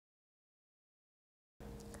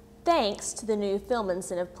Thanks to the new film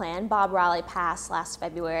incentive plan Bob Riley passed last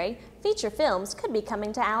February, feature films could be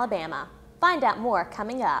coming to Alabama. Find out more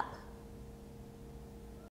coming up.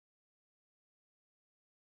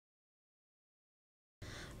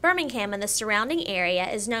 Birmingham and the surrounding area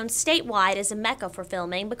is known statewide as a mecca for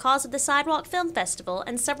filming because of the Sidewalk Film Festival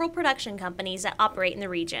and several production companies that operate in the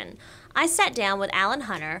region. I sat down with Alan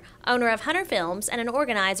Hunter, owner of Hunter Films and an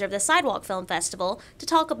organizer of the Sidewalk Film Festival, to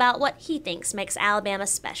talk about what he thinks makes Alabama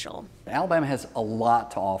special. Alabama has a lot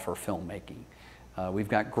to offer filmmaking. We've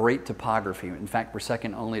got great topography. In fact, we're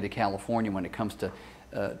second only to California when it comes to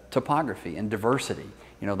topography and diversity.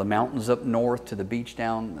 You know, the mountains up north to the beach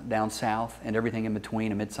down south and everything in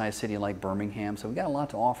between, a mid-sized city like Birmingham. So we've got a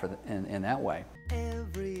lot to offer in that way.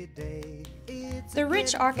 The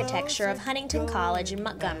rich architecture of Huntington College in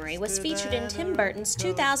Montgomery was featured in Tim Burton's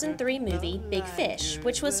 2003 movie Big Fish,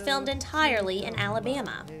 which was filmed entirely in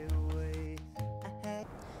Alabama.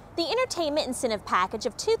 The Entertainment Incentive Package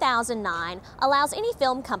of 2009 allows any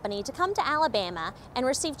film company to come to Alabama and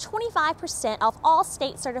receive 25% of all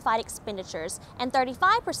state-certified expenditures and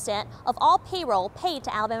 35% of all payroll paid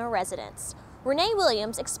to Alabama residents. Renee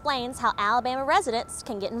Williams explains how Alabama residents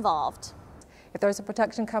can get involved. If there's a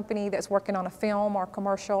production company that's working on a film or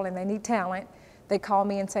commercial and they need talent, they call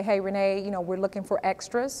me and say, hey Renee, we're looking for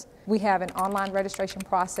extras. We have an online registration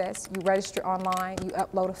process. You register online, you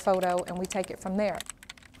upload a photo, and we take it from there.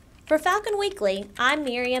 For Falcon Weekly, I'm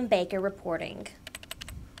Miriam Baker reporting.